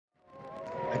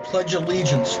pledge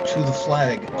allegiance to the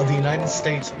flag of the United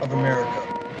States of America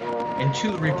and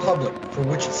to the republic for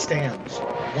which it stands,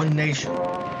 one nation,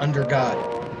 under God,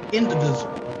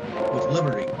 indivisible, with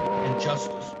liberty and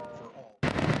justice